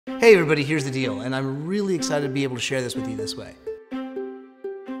Hey everybody, here's the deal, and I'm really excited to be able to share this with you this way.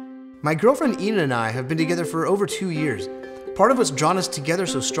 My girlfriend Ina and I have been together for over 2 years. Part of what's drawn us together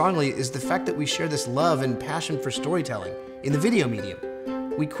so strongly is the fact that we share this love and passion for storytelling in the video medium.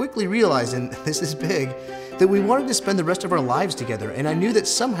 We quickly realized, and this is big, that we wanted to spend the rest of our lives together, and I knew that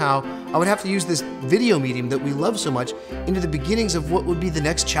somehow I would have to use this video medium that we love so much into the beginnings of what would be the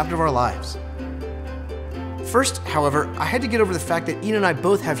next chapter of our lives. First, however, I had to get over the fact that Ina and I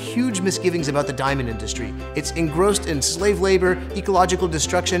both have huge misgivings about the diamond industry. It's engrossed in slave labor, ecological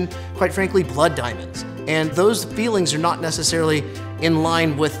destruction, quite frankly, blood diamonds. And those feelings are not necessarily in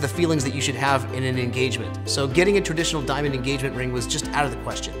line with the feelings that you should have in an engagement. So getting a traditional diamond engagement ring was just out of the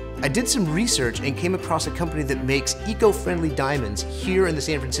question. I did some research and came across a company that makes eco-friendly diamonds here in the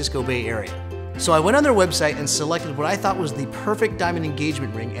San Francisco Bay Area. So I went on their website and selected what I thought was the perfect diamond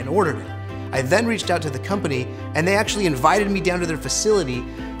engagement ring and ordered it. I then reached out to the company, and they actually invited me down to their facility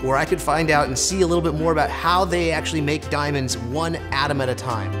where I could find out and see a little bit more about how they actually make diamonds one atom at a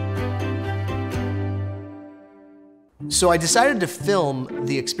time. So I decided to film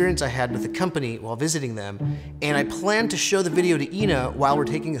the experience I had with the company while visiting them, and I planned to show the video to Ina while we're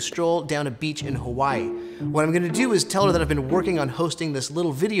taking a stroll down a beach in Hawaii. What I'm gonna do is tell her that I've been working on hosting this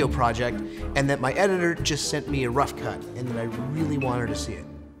little video project and that my editor just sent me a rough cut and that I really want her to see it.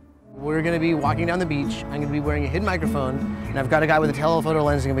 We're gonna be walking down the beach. I'm gonna be wearing a hidden microphone, and I've got a guy with a telephoto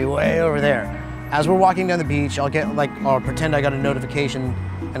lens gonna be way over there. As we're walking down the beach, I'll pretend I got a notification,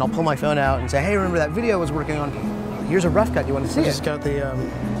 and I'll pull my phone out and say, hey, remember that video I was working on? Here's a rough cut, you wanna see it? I just got the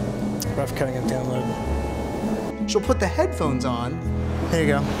rough cutting and download. She'll put the headphones on. There you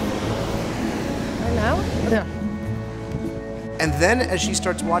go. Right now? Yeah. And then as she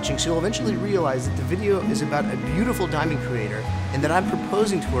starts watching, she'll eventually realize that the video is about a beautiful diamond creator and that I'm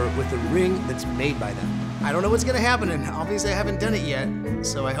proposing to her with a ring that's made by them. I don't know what's gonna happen, and obviously I haven't done it yet,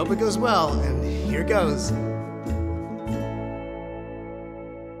 so I hope it goes well, and here goes.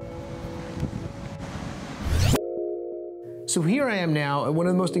 So here I am now at one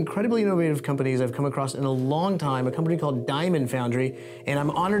of the most incredibly innovative companies I've come across in a long time, a company called Diamond Foundry, and I'm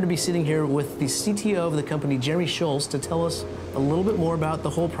honored to be sitting here with the CTO of the company, Jeremy Schultz, to tell us a little bit more about the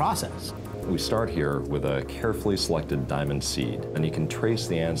whole process. We start here with a carefully selected diamond seed, and you can trace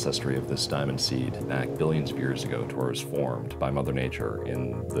the ancestry of this diamond seed back billions of years ago to where it was formed by Mother Nature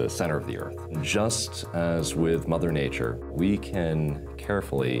in the center of the earth. Just as with Mother Nature, we can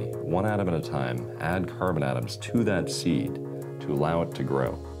carefully, one atom at a time, add carbon atoms to that seed to allow it to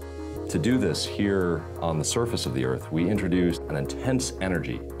grow. To do this here on the surface of the earth, we introduce an intense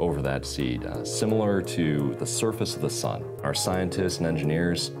energy over that seed, similar to the surface of the sun. Our scientists and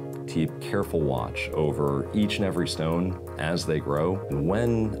engineers keep careful watch over each and every stone as they grow. And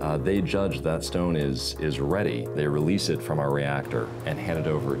when they judge that stone is ready, they release it from our reactor and hand it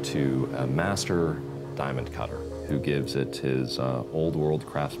over to a master diamond cutter who gives it his old world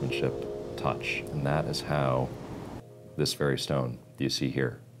craftsmanship touch. And that is how this very stone you see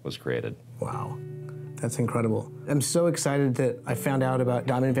here was created. Wow, that's incredible. I'm so excited that I found out about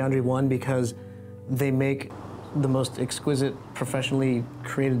Diamond Foundry, one, because they make the most exquisite, professionally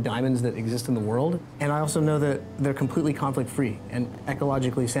created diamonds that exist in the world. And I also know that they're completely conflict-free and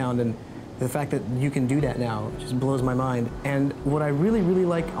ecologically sound, and the fact that you can do that now just blows my mind. And what I really, really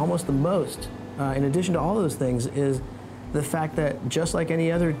like almost the most, in addition to all those things, is the fact that just like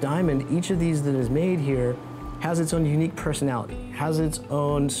any other diamond, each of these that is made here has its own unique personality, has its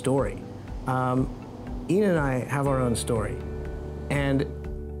own story. Ina and I have our own story. And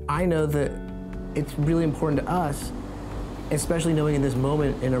I know that it's really important to us, especially knowing in this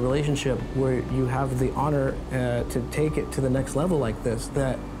moment in a relationship where you have the honor to take it to the next level like this,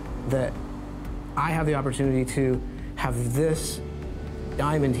 that I have the opportunity to have this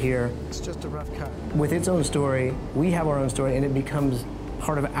diamond here. It's just a rough cut. With its own story, we have our own story, and it becomes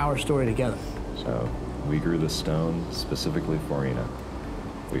part of our story together. So we grew this stone specifically for Ina.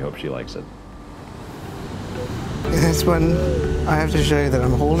 We hope she likes it. This one, I have to show you that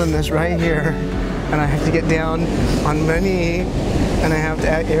I'm holding this right here, and I have to get down on my knee, and I have to,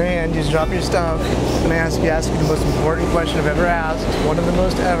 at your hand, just drop your stuff, and I ask you the most important question I've ever asked, one of the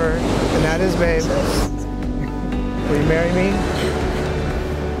most ever, and that is, babe, will you marry me?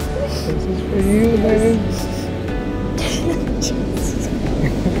 This is for you, babe.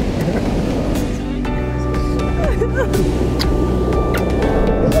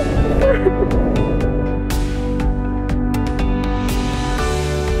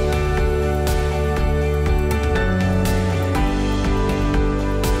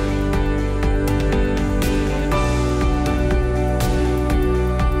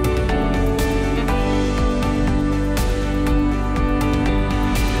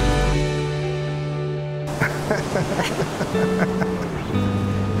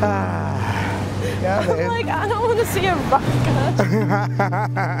 Yeah, I'm babe. like, I don't want to see a rock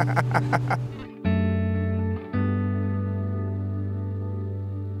cut.